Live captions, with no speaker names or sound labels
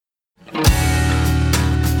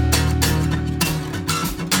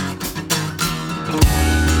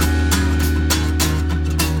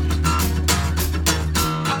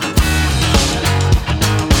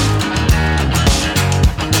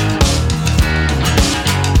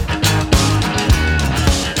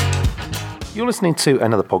listening to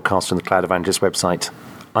another podcast from the Cloud Evangelist website.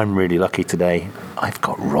 I'm really lucky today. I've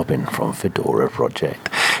got Robyn from Fedora Project.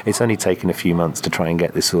 It's only taken a few months to try and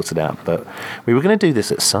get this sorted out, but we were going to do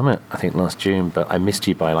this at Summit, I think last June, but I missed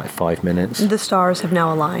you by like 5 minutes. The stars have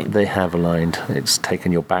now aligned. They have aligned. It's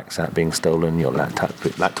taken your backsat being stolen, your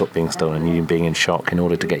laptop being stolen, you being in shock in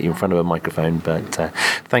order to get you in front of a microphone, but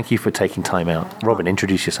thank you for taking time out. Robyn,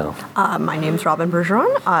 introduce yourself. My name's Robyn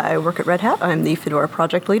Bergeron. I work at Red Hat. I'm the Fedora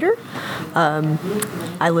project leader.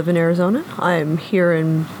 I live in Arizona. I'm here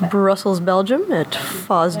in Brussels, Belgium at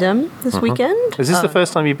FOSDEM this weekend. Is this the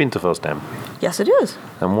first time you've been to FOSDEM? Yes, it is.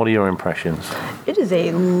 And what are your impressions? It is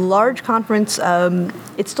a large conference.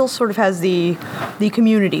 It still sort of has the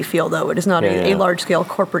community feel, though. It is not a large-scale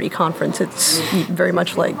corporate-y conference. It's very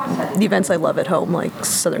much like the events I love at home, like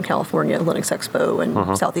Southern California Linux Expo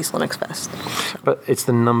and Southeast Linux Fest. But it's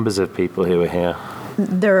the numbers of people who are here.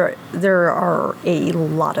 There are a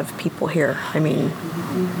lot of people here. I mean,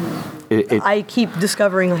 I keep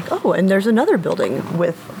discovering, and there's another building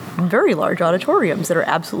with very large auditoriums that are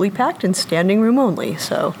absolutely packed and standing room only.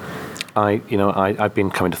 So, I've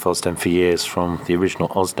been coming to FOSDEM for years from the original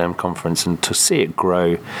OSDEM conference, and to see it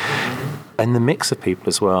grow, and the mix of people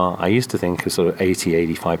as well. I used to think of sort of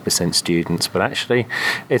 85% students, but actually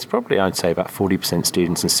it's probably, I'd say, about 40%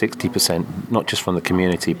 students and 60%, not just from the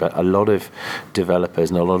community, but a lot of developers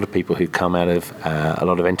and a lot of people who come out of a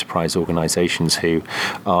lot of enterprise organizations who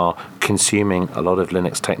are consuming a lot of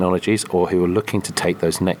Linux technologies or who are looking to take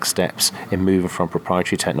those next steps in moving from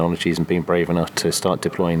proprietary technologies and being brave enough to start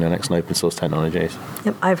deploying Linux and open source technologies.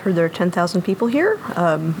 Yep, I've heard there are 10,000 people here.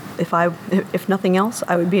 If nothing else,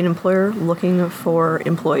 I would be an employer looking for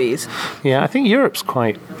employees. Yeah, I think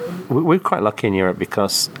we're quite lucky in Europe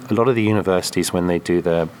because a lot of the universities, when they do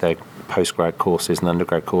their postgrad courses and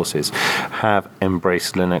undergrad courses, have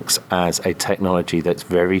embraced Linux as a technology that's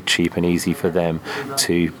very cheap and easy for them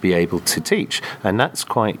to be able to teach. And that's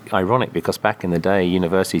quite ironic because back in the day,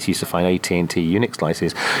 universities used to find AT&T Unix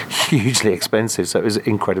licenses hugely expensive, so it was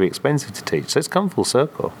incredibly expensive to teach. So it's come full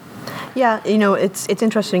circle. Yeah, it's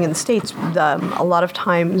interesting in the States. A lot of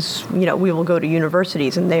times, we will go to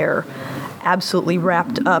universities and they're absolutely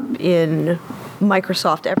wrapped up in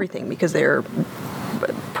Microsoft everything because they're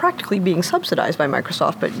practically being subsidized by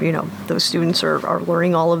Microsoft, but those students are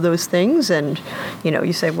learning all of those things, and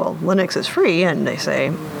you say, well, Linux is free, and they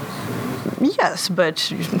say, yes,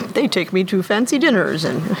 but they take me to fancy dinners,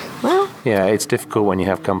 and well, yeah, it's difficult when you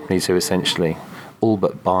have companies who essentially all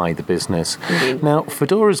but buy the business. Indeed. Now,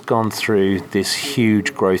 Fedora's gone through this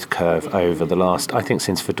huge growth curve over the last, I think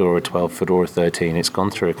since Fedora 12, Fedora 13, it's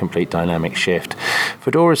gone through a complete dynamic shift.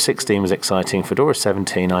 Fedora 16 was exciting. Fedora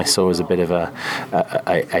 17 I saw as a bit of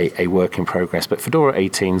a work in progress, but Fedora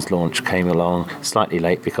 18's launch came along slightly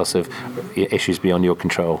late because of issues beyond your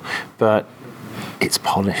control. But it's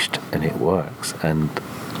polished and it works, and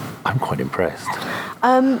I'm quite impressed.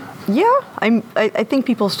 I think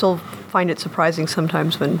people still find it surprising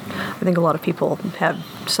sometimes when I think a lot of people have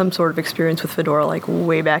some sort of experience with Fedora, like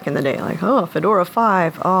way back in the day, like, oh, Fedora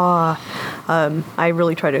 5, I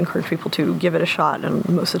really try to encourage people to give it a shot, and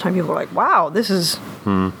most of the time people are like, wow, this is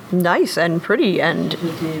nice and pretty, and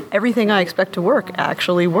everything I expect to work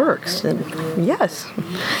actually works, and yes,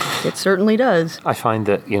 it certainly does. I find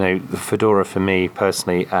that, Fedora for me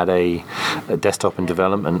personally at a desktop and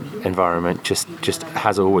development environment just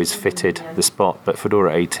has always fitted the spot, but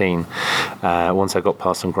Fedora 18, once I got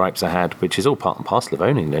past some gripes I had, which is all part and parcel of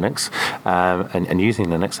owning Linux and using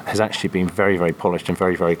Linux, has actually been very, very polished and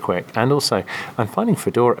very, very quick. And also, I'm finding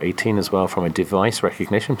Fedora 18 as well from a device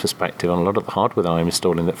recognition perspective on a lot of the hardware that I'm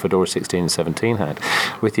installing that Fedora 16 and 17 had.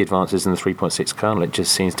 With the advances in the 3.6 kernel, it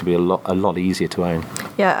just seems to be a lot easier to own.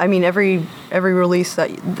 Yeah, I mean, every release,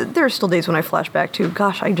 there are still days when I flash back to,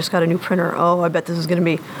 gosh, I just got a new printer. Oh, I bet this is going to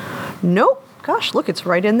be, nope. Gosh, look, it's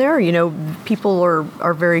right in there. People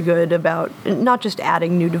are very good about not just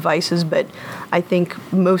adding new devices, but I think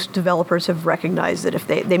most developers have recognized that if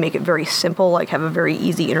they make it very simple, like have a very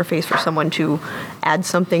easy interface for someone to add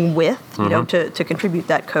something with, to contribute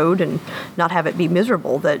that code and not have it be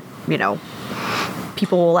miserable, that,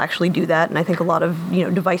 people will actually do that. And I think a lot of,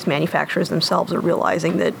 device manufacturers themselves are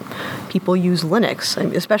realizing that people use Linux,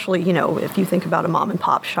 especially, if you think about a mom and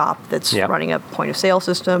pop shop that's running a point of sale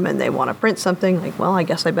system and they want to print something, like, well, I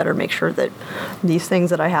guess I better make sure that these things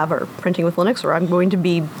that I have are printing with Linux, or I'm going to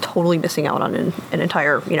be totally missing out on an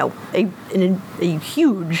entire, a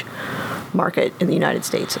huge market in the United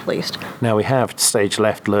States, at least. Now we have stage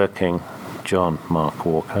left lurking John Mark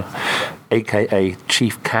Walker. a.k.a.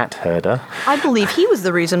 Chief Cat Herder. I believe he was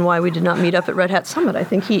the reason why we did not meet up at Red Hat Summit. I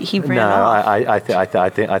think he ran off. I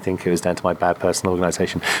think it was down to my bad personal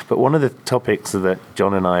organisation. But one of the topics that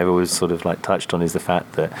John and I have always sort of like touched on is the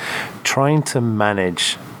fact that trying to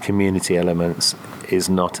manage community elements is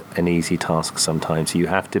not an easy task sometimes. You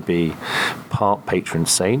have to be part patron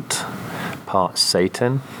saint, part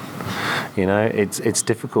Satan. You know, it's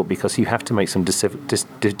difficult because you have to make some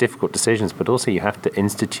difficult decisions, but also you have to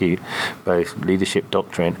institute both leadership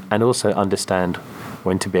doctrine and also understand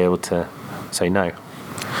when to be able to say no.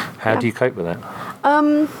 How do you cope with that?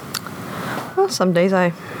 Well, some days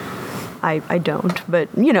I don't, but,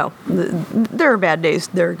 you know, there are bad days,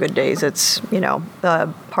 there are good days. It's, you know,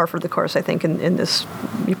 par for the course, I think, in this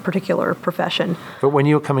particular profession. But when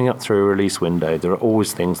you're coming up through a release window, there are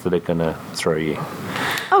always things that are going to throw you.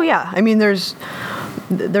 Oh, yeah. I mean, there's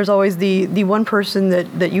always the one person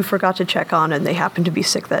that you forgot to check on and they happen to be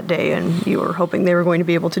sick that day and you were hoping they were going to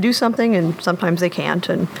be able to do something and sometimes they can't.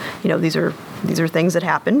 And, you know, these are things that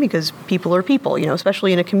happen because people are people, you know,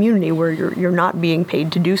 especially in a community where you're not being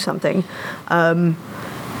paid to do something.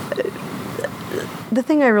 The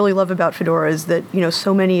thing I really love about Fedora is that, you know,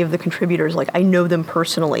 so many of the contributors, like, I know them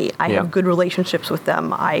personally. I have good relationships with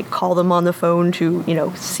them. I call them on the phone to, you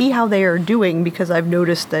know, see how they are doing because I've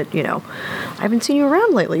noticed that, you know, I haven't seen you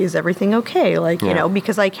around lately. Is everything okay? Like, you know,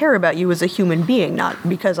 because I care about you as a human being, not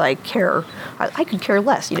because I care. I could care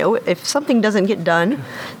less, you know. If something doesn't get done,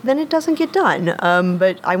 then it doesn't get done.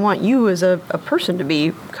 But I want you as a person to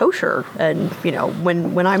be kosher. And, you know,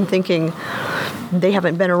 when I'm thinking they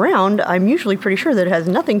haven't been around, I'm usually pretty sure that it has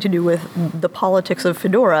nothing to do with the politics of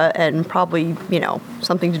Fedora and probably, you know,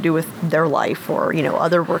 something to do with their life or, you know,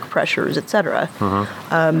 other work pressures, etc.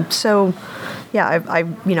 So, yeah,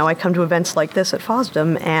 I come to events like this at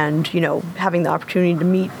FOSDEM and, you know, having the opportunity to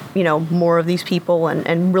meet, you know, more of these people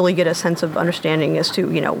and really get a sense of understanding as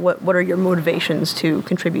to, you know, what are your motivations to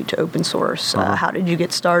contribute to open source? How did you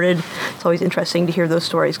get started? It's always interesting to hear those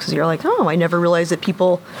stories because you're like, oh, I never realized that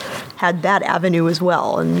people had that avenue as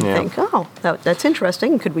well. And you think, oh, that's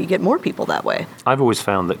interesting. Could we get more people that way? I've always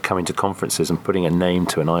found that coming to conferences and putting a name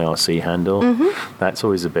to an IRC handle, that's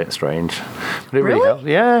always a bit strange. But it really helps.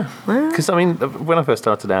 Yeah. Because, I mean, when I first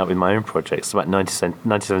started out with my own projects, about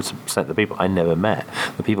 97% of the people I never met.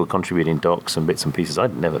 The people contributing docs and bits and pieces,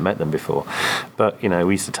 I'd never met them before. But, you know,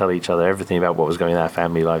 we used to tell each other everything about what was going on in our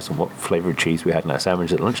family lives and what flavour of cheese we had in our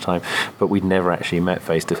sandwich at lunchtime, but we'd never actually met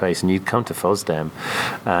face to face. And you'd come to FOSDEM,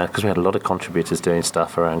 because we had a lot of contributors doing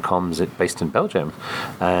stuff around comms based in Belgium,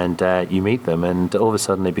 and you meet them, and all of a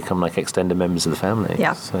sudden they become like extended members of the family.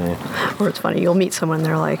 Yeah. So. Or it's funny, you'll meet someone,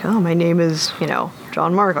 they're like, oh, my name is, you know,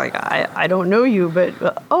 John Mark. Like, I don't know you, but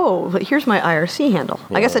but here's my IRC handle.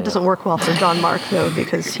 I guess that doesn't work well for John Mark, though,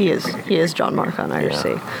 because he is John Mark on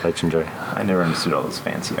IRC. Yeah, legendary. I never understood all those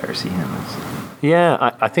fancy IRC handles.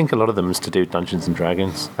 Yeah, I think a lot of them is to do with Dungeons and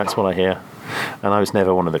Dragons. That's what I hear. And I was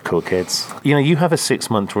never one of the cool kids. You know, you have a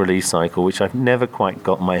 6-month release cycle, which I've never quite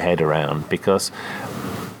got my head around, because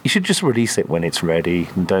you should just release it when it's ready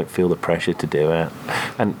and don't feel the pressure to do it.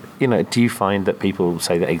 And, you know, do you find that people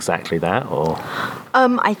say that exactly that, or?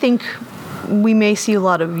 I think we may see a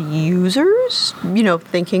lot of users, you know,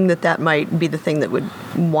 thinking that might be the thing that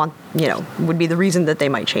would be the reason that they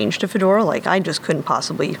might change to Fedora. Like, I just couldn't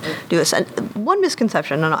possibly do this. And one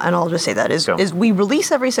misconception, and I'll just say that, is we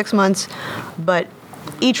release every 6 months, but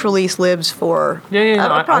each release lives for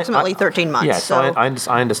approximately 13 months. Yeah, so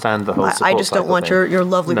I understand the whole support I just don't want your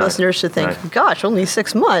lovely listeners to think, gosh, only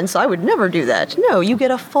 6 months, I would never do that. No, you get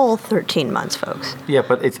a full 13 months, folks. Yeah,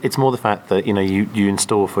 but it's more the fact that, you know, you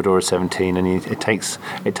install Fedora 17 and it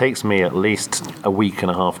takes me at least a week and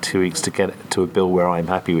a half, 2 weeks to get to a build where I'm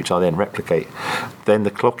happy, which I then replicate. Then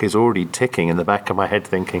the clock is already ticking in the back of my head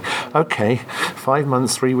thinking, okay, 5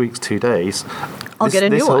 months, 3 weeks, 2 days. I'll get a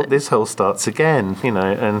new one. This whole starts again, you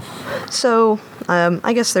know. And so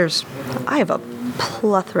I guess I have a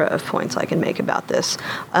plethora of points I can make about this.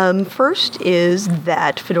 First is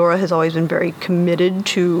that Fedora has always been very committed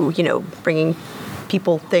to, you know, bringing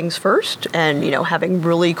people things first and, you know, having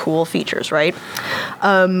really cool features, right?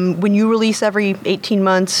 When you release every 18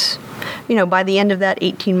 months, you know, by the end of that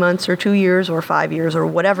 18 months or 2 years or 5 years or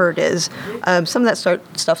whatever it is, some of that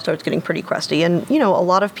stuff starts getting pretty crusty. And, you know, a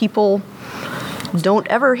lot of people don't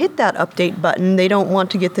ever hit that update button. They don't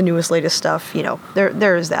want to get the newest, latest stuff. You know,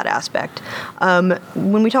 there is that aspect.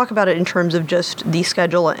 When we talk about it in terms of just the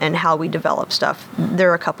schedule and how we develop stuff,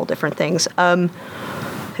 there are a couple different things.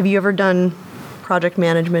 Have you ever done project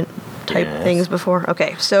management type things before?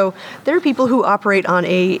 Okay, so there are people who operate on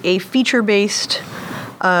a feature-based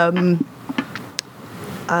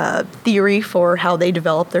theory for how they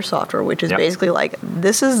develop their software, which is Yep. basically like,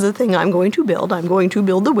 this is the thing I'm going to build. I'm going to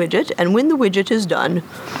build the widget, and when the widget is done,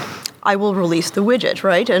 I will release the widget,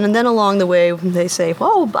 right? And then along the way, they say,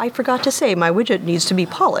 well, I forgot to say my widget needs to be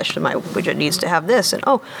polished, and my widget needs to have this, and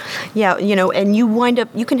and you wind up,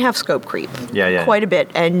 you can have scope creep quite a bit,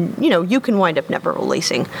 and, you can wind up never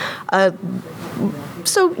releasing.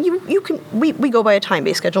 So you can, we go by a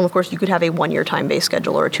time-based schedule, and of course you could have a 1-year time-based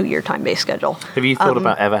schedule or a 2-year time-based schedule. Have you thought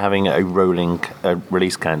about ever having a rolling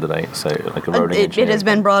release candidate, so like a rolling It has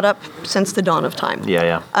been brought up since the dawn of time.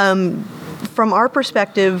 Yeah. From our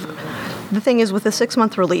perspective, the thing is with a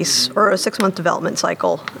 6-month release or a 6-month development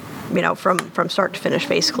cycle, from start to finish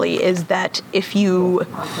basically, is that if you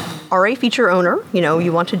are a feature owner,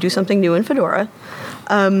 you want to do something new in Fedora,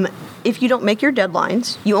 if you don't make your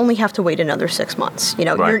deadlines, you only have to wait another 6 months.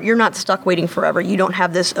 Right. You're not stuck waiting forever. You don't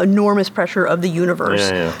have this enormous pressure of the universe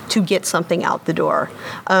to get something out the door.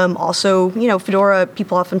 Also, Fedora,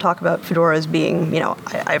 people often talk about Fedora as being,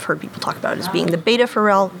 I've heard people talk about it as being the beta for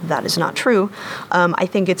RHEL. That is not true. I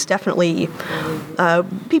think it's definitely,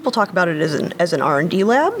 people talk about it as an R&D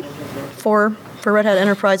lab for Red Hat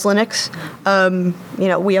Enterprise Linux.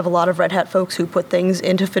 We have a lot of Red Hat folks who put things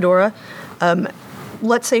into Fedora.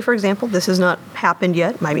 Let's say, for example, this has not happened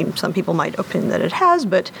yet. I mean, some people might opine that it has,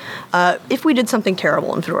 but if we did something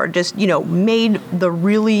terrible in Fedora, just, made the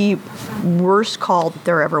really worst call that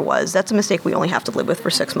there ever was, that's a mistake we only have to live with for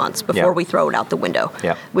 6 months before we throw it out the window.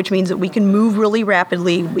 Yeah. Which means that we can move really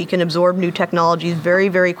rapidly, we can absorb new technologies very,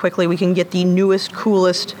 very quickly, we can get the newest,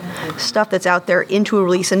 coolest stuff that's out there into a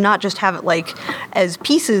release and not just have it like as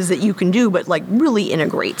pieces that you can do, but like really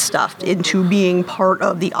integrate stuff into being part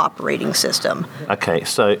of the operating system. Okay,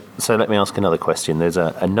 so let me ask another question. There's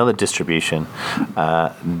another distribution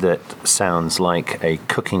that sounds like a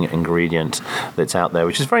cooking ingredient that's out there,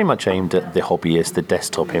 which is very much aimed at the hobbyist, the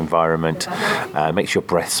desktop environment, makes your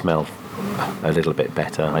breath smell a little bit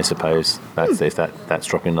better, I suppose. That's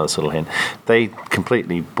dropping another subtle hint. They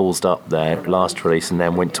completely ballsed up their last release and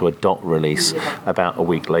then went to a dot release about a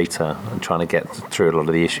week later and trying to get through a lot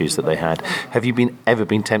of the issues that they had. Have you ever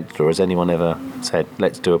been tempted, or has anyone ever said,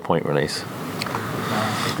 let's do a point release?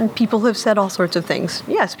 People have said all sorts of things.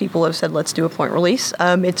 Yes, people have said, let's do a point release.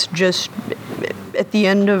 It's just, at the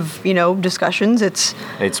end of, discussions, it's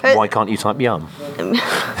why can't you type yum?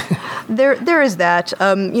 There is that.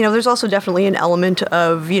 There's also definitely an element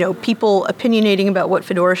of, people opinionating about what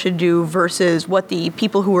Fedora should do versus what the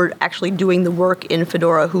people who are actually doing the work in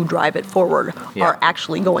Fedora who drive it forward are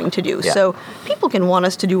actually going to do. Yeah. So people can want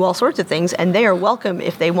us to do all sorts of things, and they are welcome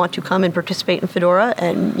if they want to come and participate in Fedora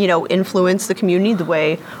and, influence the community the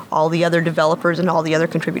way all the other developers and all the other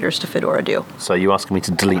contributors to Fedora do. So you asking me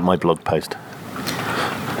to delete my blog post?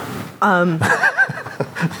 No.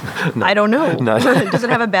 I don't know. No. Does it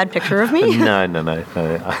have a bad picture of me? No.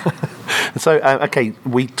 So, okay,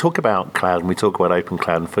 we talk about cloud and we talk about open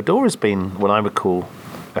cloud, and Fedora's been, what I would call,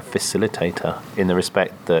 a facilitator in the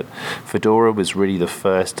respect that Fedora was really the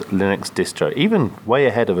first Linux distro, even way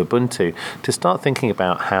ahead of Ubuntu, to start thinking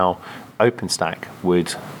about how OpenStack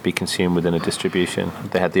would be consumed within a distribution.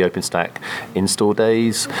 They had the OpenStack install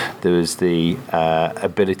days. There was the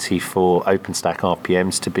ability for OpenStack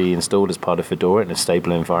RPMs to be installed as part of Fedora in a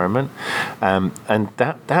stable environment. And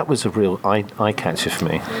that was a real eye catcher for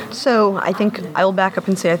me. So I think I'll back up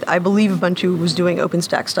and say I believe Ubuntu was doing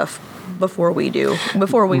OpenStack stuff before we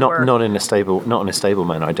were. Not in a stable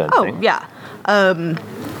manner, I don't think. Oh, yeah.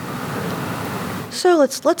 So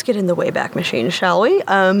let's get in the Wayback Machine, shall we?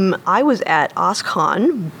 I was at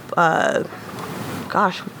OSCON,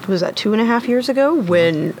 was that 2.5 years ago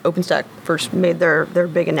when OpenStack first made their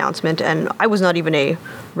big announcement, and I was not even a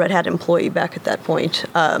Red Hat employee back at that point.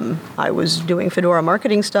 I was doing Fedora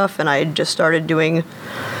marketing stuff, and I had just started doing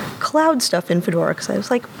cloud stuff in Fedora because I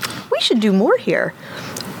was like, we should do more here.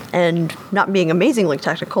 And not being amazingly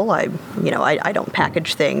technical, I don't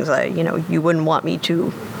package things. You wouldn't want me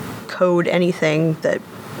to code anything that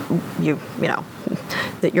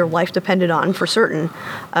that your life depended on for certain.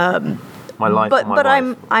 My life. But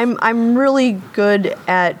I'm really good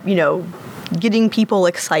at getting people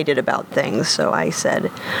excited about things. So I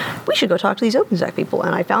said, we should go talk to these OpenStack people,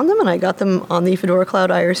 and I found them and I got them on the Fedora Cloud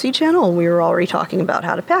IRC channel, and we were already talking about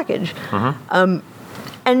how to package. Mm-hmm.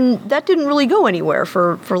 And that didn't really go anywhere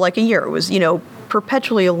for like a year. It was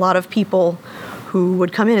perpetually a lot of people who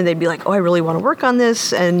would come in and they'd be like, oh, I really want to work on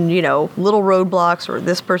this, and, little roadblocks, or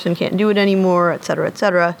this person can't do it anymore, et cetera, et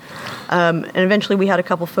cetera. And eventually we had a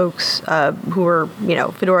couple folks who were,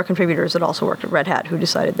 Fedora contributors that also worked at Red Hat who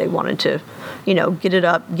decided they wanted to, get it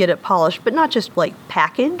up, get it polished, but not just like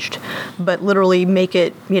packaged, but literally make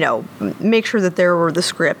it, make sure that there were the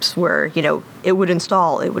scripts where, it would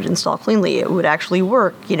install cleanly, it would actually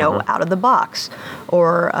work, out of the box.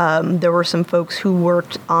 Or there were some folks who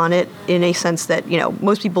worked on it in a sense that,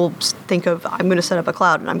 most people think of, I'm going to set up a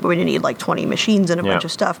cloud and I'm going to need like 20 machines and a bunch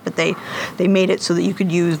of stuff, but they made it so that you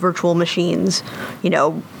could use virtual machines,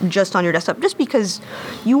 just on your desktop, just because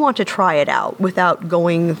you want to try it out without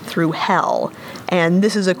going through hell. And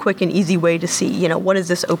this is a quick and easy way to see, what is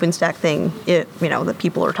this OpenStack thing, that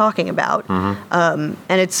people are talking about. And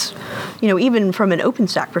it's, even from an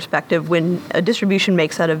OpenStack perspective, when a distribution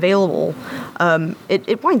makes that available,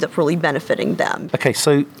 it winds up really benefiting them. Okay,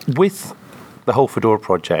 so with the whole Fedora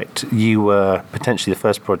project, you were potentially the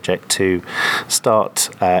first project to start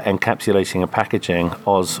encapsulating and packaging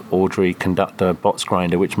Oz, Audrey, Conductor, Bots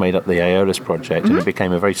Grinder, which made up the Evangelist project, and it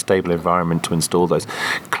became a very stable environment to install those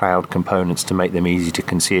cloud components to make them easy to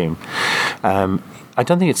consume. I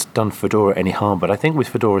don't think it's done Fedora any harm, but I think with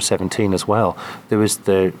Fedora 17 as well, there was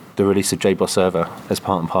the release of JBoss Server as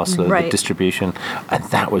part and parcel of the distribution, and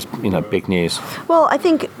that was, big news. Well, I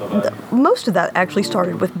think most of that actually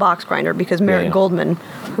started with Box Grinder because Merritt Goldman,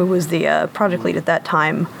 who was the project lead at that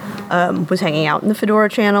time, was hanging out in the Fedora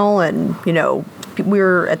channel, and, we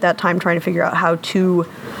were at that time trying to figure out how to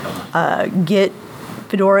get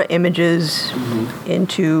Fedora images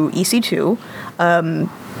into EC2.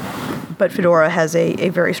 But Fedora has a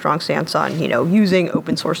very strong stance on, using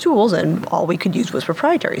open source tools, and all we could use was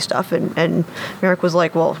proprietary stuff. And Merrick was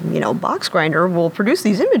like, well, Box Grinder will produce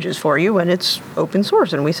these images for you, and it's open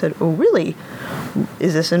source. And we said, oh, really?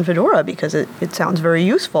 Is this in Fedora? Because it sounds very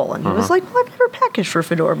useful. And he was like, well, I've never packaged for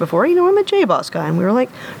Fedora before. I'm a JBoss guy. And we were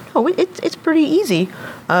like, no, it's pretty easy.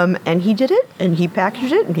 And he did it, and he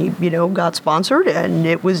packaged it, and he, got sponsored, and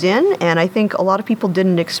it was in. And I think a lot of people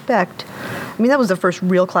didn't expect. That was the first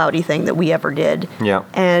real cloudy thing that we ever did. Yeah.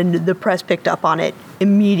 And the press picked up on it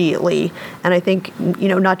immediately. And I think,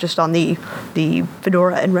 not just on the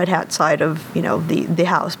Fedora and Red Hat side of, the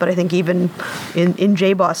house, but I think even in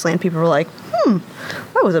JBoss land, people were like,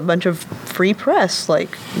 that was a bunch of free press.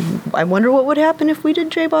 Like, I wonder what would happen if we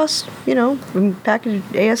did JBoss, and packaged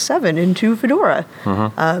AS7 into Fedora.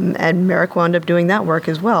 And Merrick wound up doing that work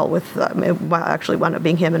as well with, actually wound up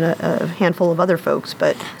being him and a handful of other folks.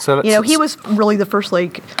 But, he was really the first,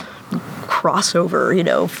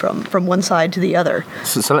 crossover, from one side to the other.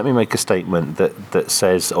 So let me make a statement that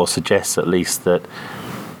says, or suggests at least, that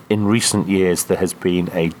in recent years there has been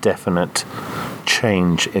a definite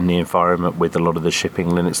change in the environment with a lot of the shipping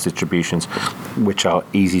Linux distributions, which are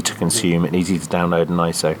easy to consume and easy to download in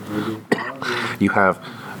ISO. You have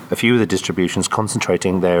a few of the distributions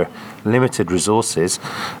concentrating their limited resources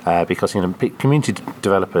because community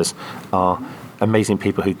developers are amazing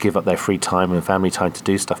people who give up their free time and family time to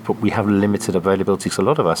do stuff, but we have limited availability, so a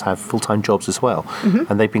lot of us have full-time jobs as well,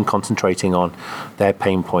 and they've been concentrating on their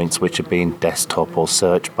pain points, which have been desktop or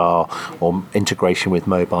search bar or integration with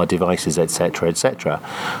mobile devices, etc., etc.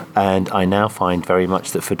 And I now find very much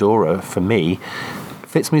that Fedora, for me,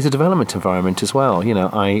 fits me as a development environment as well.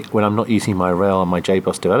 When I'm not using my RHEL and my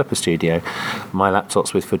JBoss Developer Studio, my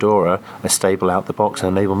laptops with Fedora are stable out the box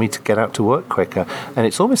and enable me to get out to work quicker. And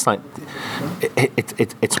it's almost like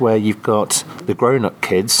it's where you've got the grown-up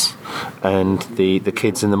kids and the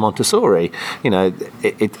kids in the Montessori.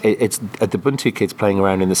 It's the Ubuntu kids playing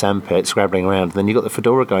around in the sandpit, scrabbling around. And then you've got the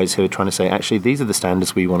Fedora guys who are trying to say, actually, these are the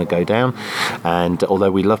standards we want to go down. And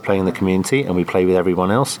although we love playing in the community and we play with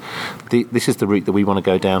everyone else, this is the route that we want to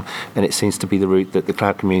go down, and it seems to be the route that the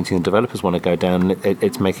cloud community and developers want to go down, and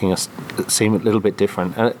it's making us seem a little bit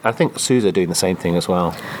different. And I think SUSE are doing the same thing as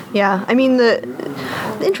well. Yeah,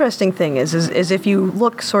 the interesting thing is if you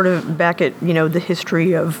look sort of back at the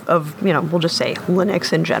history of we'll just say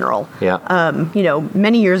Linux in general. Yeah.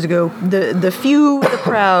 Many years ago, the few, the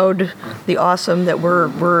proud, the awesome that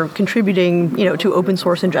were contributing to open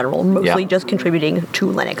source in general, mostly just contributing to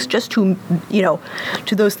Linux, just to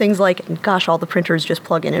to those things like, gosh, all the printers just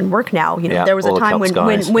plug in and work now. There was a time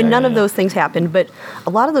when none of those things happened, but a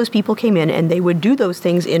lot of those people came in and they would do those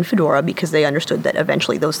things in Fedora because they understood that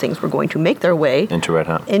eventually those things were going to make their way into Red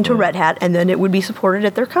Hat. Red Hat, and then it would be supported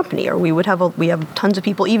at their company. Or we have tons of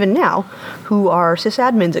people even now who are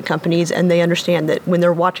sysadmins at companies, and they understand that when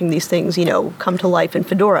they're watching these things, come to life in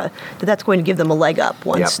Fedora, that's going to give them a leg up.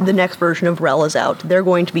 Once the next version of RHEL is out, they're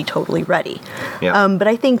going to be totally ready. But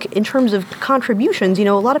I think in terms of contributions,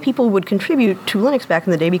 a lot of people would contribute to Linux back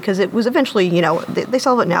in the day because it was eventually, they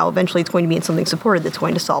solve it now. Eventually it's going to be in something supported that's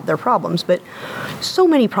going to solve their problems. But so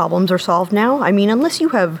many problems are solved now. I mean, unless you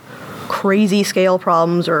have crazy scale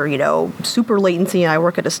problems or, super latency, and I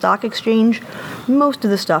work at a stock exchange, most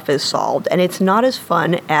of the stuff is solved. And it's not as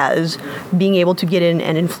fun as being able to get in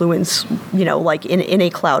and influence, like in a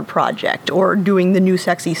cloud project or doing the new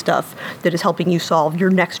sexy stuff that is helping you solve your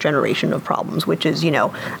next generation of problems, which is,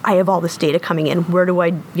 I have all this data coming in. Where do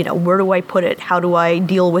I put it? How do I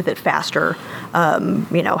deal with it faster?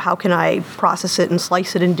 How can I process it and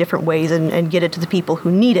slice it in different ways and get it to the people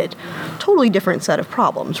who need it? Totally different set of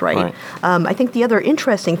problems, right? I think the other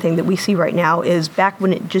interesting thing that we see right now is back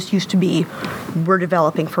when it just used to be we're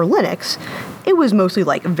developing for Linux, it was mostly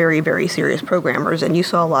like very, very serious programmers, and you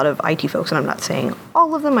saw a lot of IT folks, and I'm not saying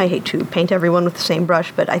all of them. I hate to paint everyone with the same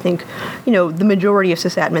brush, but I think, the majority of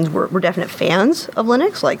sysadmins were definite fans of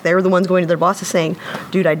Linux. Like, they were the ones going to their bosses saying,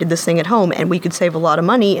 dude, I did this thing at home, and we could save a lot of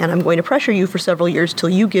money, and I'm going to pressure you for several years till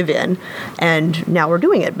you give in, and now we're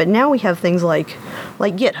doing it. But now we have things like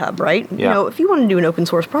GitHub, right? Yeah. If you wanted to do an open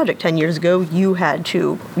source project 10 years ago, you had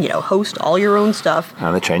to, host all your own stuff.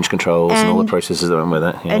 And the change controls and all the processes that went with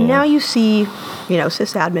it. And now you see,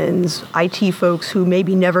 sysadmins, IT folks who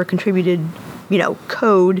maybe never contributed,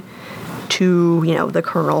 code to, the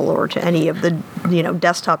kernel or to any of the,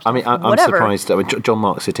 desktops. I mean, I'm whatever. surprised. I mean, John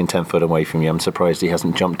Mark's sitting 10 foot away from you. I'm surprised he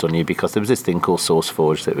hasn't jumped on you, because there was this thing called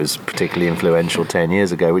SourceForge that was particularly influential 10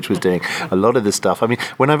 years ago, which was doing a lot of this stuff. I mean,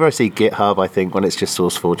 whenever I see GitHub, I think, well, it's just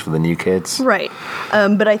SourceForge for the new kids. Right.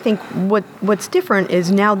 But I think what's different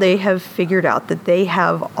is now they have figured out that they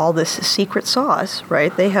have all this secret sauce,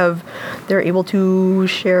 right? They're able to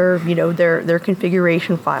share, their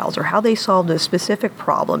configuration files or how they solved a specific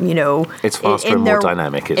problem, It's faster and more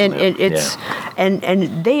dynamic, isn't it?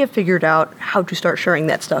 And they have figured out how to start sharing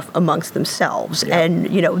that stuff amongst themselves. Yeah.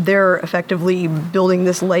 And, they're effectively building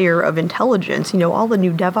this layer of intelligence. All the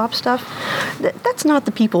new DevOps stuff, that's not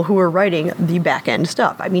the people who are writing the back-end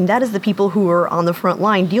stuff. I mean, that is the people who are on the front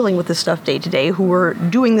line dealing with this stuff day to day, who are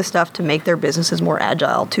doing the stuff to make their businesses more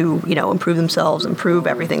agile, to, improve themselves, improve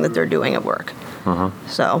everything that they're doing at work.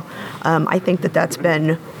 So I think that's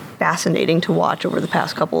been fascinating to watch over the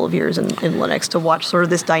past couple of years in Linux, to watch sort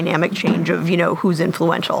of this dynamic change of, who's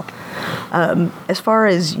influential. As far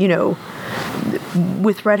as,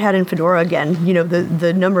 with Red Hat and Fedora, again,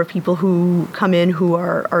 the number of people who come in who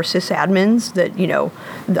are sysadmins that,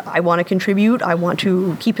 I want to contribute, I want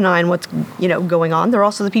to keep an eye on what's, going on. They're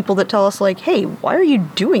also the people that tell us, like, hey, why are you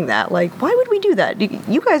doing that? Like, why would we do that?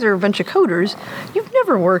 You guys are a bunch of coders. You've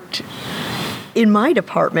never worked in my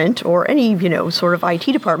department or any, sort of IT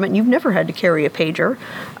department. You've never had to carry a pager.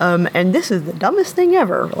 And this is the dumbest thing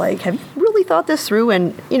ever. Like, have you really thought this through?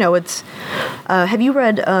 And, it's, have you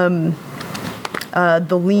read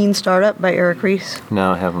The Lean Startup by Eric Ries?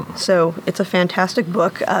 No, I haven't. So it's a fantastic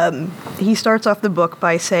book. He starts off the book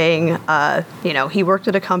by saying, he worked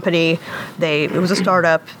at a company. It was a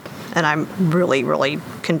startup. And I'm really, really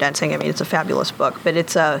condensing. I mean, it's a fabulous book. But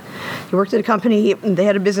it's he worked at a company. They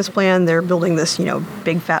had a business plan. They're building this,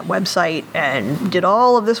 big fat website, and did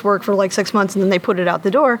all of this work for like 6 months, and then they put it out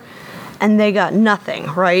the door, and they got nothing,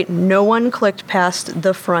 right? No one clicked past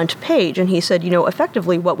the front page. And he said,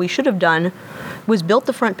 effectively what we should have done was built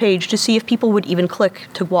the front page to see if people would even click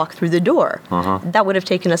to walk through the door. That would have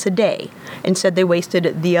taken us a day. Instead, they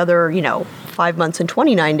wasted the other, 5 months and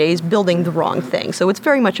 29 days building the wrong thing. So it's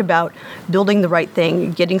very much about building the right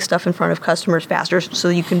thing, getting stuff in front of customers faster so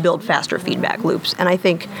you can build faster feedback loops. And I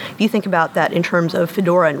think if you think about that in terms of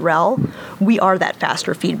Fedora and RHEL, we are that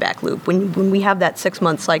faster feedback loop. When we have that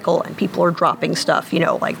 6-month cycle and people are dropping stuff,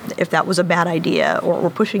 like if that was a bad idea or we're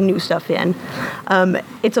pushing new stuff in,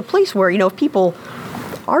 it's a place where, if people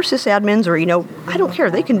are sysadmins or, I don't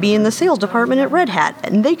care, they can be in the sales department at Red Hat,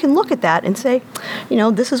 and they can look at that and say,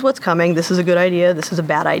 this is what's coming, this is a good idea, this is a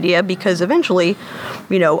bad idea, because eventually,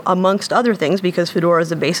 amongst other things, because Fedora is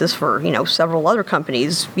the basis for, several other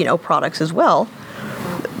companies, products as well,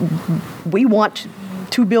 we want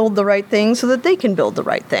to build the right thing so that they can build the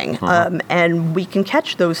right thing. And we can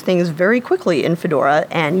catch those things very quickly in Fedora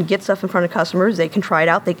and get stuff in front of customers. They can try it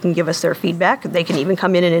out. They can give us their feedback. They can even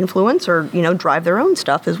come in and influence or, drive their own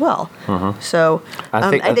stuff as well. So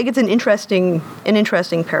I think it's an interesting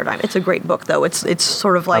paradigm. It's a great book, though. It's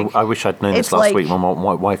sort of like... I wish I'd known this last week when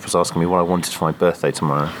my wife was asking me what I wanted for my birthday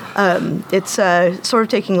tomorrow. It's sort of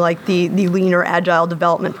taking like the lean or agile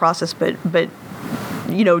development process, but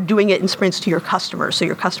doing it in sprints to your customers, so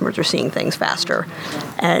your customers are seeing things faster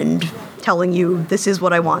and telling you, this is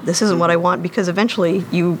what I want, this isn't what I want, because eventually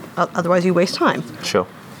otherwise you waste time. Sure.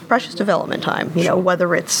 Precious development time,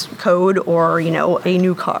 whether it's code or, a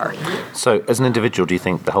new car. So, as an individual, do you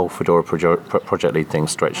think the whole Fedora project lead thing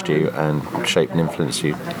stretched you and shaped and influenced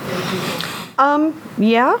you?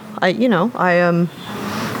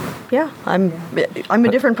 Yeah, I'm a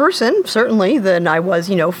different person, certainly, than I was,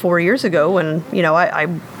 4 years ago. And, I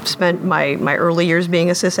spent my early years being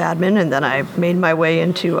a sysadmin, and then I made my way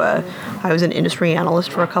into I was an industry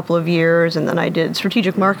analyst for a couple of years, and then I did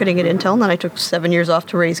strategic marketing at Intel, and then I took 7 years off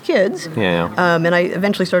to raise kids. Yeah. And I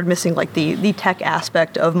eventually started missing, the tech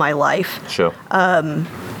aspect of my life. Sure.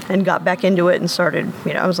 And got back into it and started,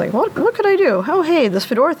 I was like, what could I do? Oh, hey, this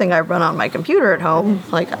Fedora thing I run on my computer at home.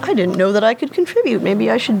 I didn't know that I could contribute.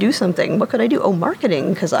 Maybe I should do something. What could I do? Oh,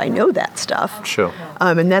 marketing, because I know that stuff. Sure.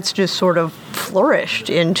 And that's just sort of flourished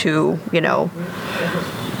into,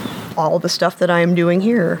 all the stuff that I am doing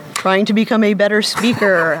here. Trying to become a better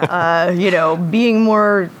speaker, being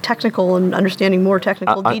more technical and understanding more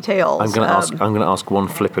technical details. I'm going to ask one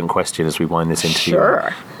flippant question as we wind this interview.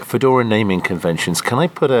 Sure. Fedora naming conventions. Can I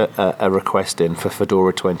put a request in for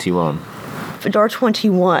Fedora 21? Fedora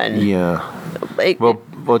 21. Yeah. Well,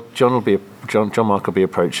 John Mark will be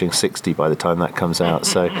approaching 60 by the time that comes out,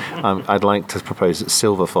 so I'd like to propose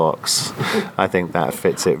Silver Fox. I think that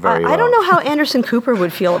fits it very well. I don't know how Anderson Cooper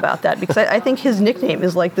would feel about that, because I think his nickname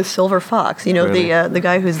is like the Silver Fox. Really? The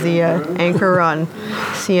guy who's the anchor on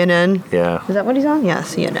CNN. Yeah. Is that what he's on? Yeah,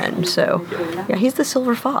 CNN. So, yeah, he's the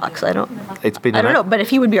Silver Fox. I don't know, but if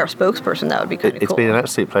he would be our spokesperson, that would be kind of cool. It's been an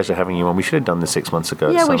absolute pleasure having you on. We should have done this 6 months ago.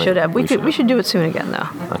 Yeah, we should have. We should do it soon again, though.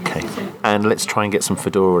 Okay. And let's try and get some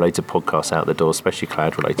Fedora-related podcasts out the door, especially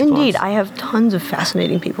cloud-related ones. Indeed. I have tons of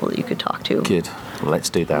fascinating people that you could talk to. Good. Well, let's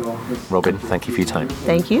do that. Robyn, thank you for your time.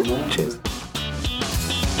 Thank you. Cheers.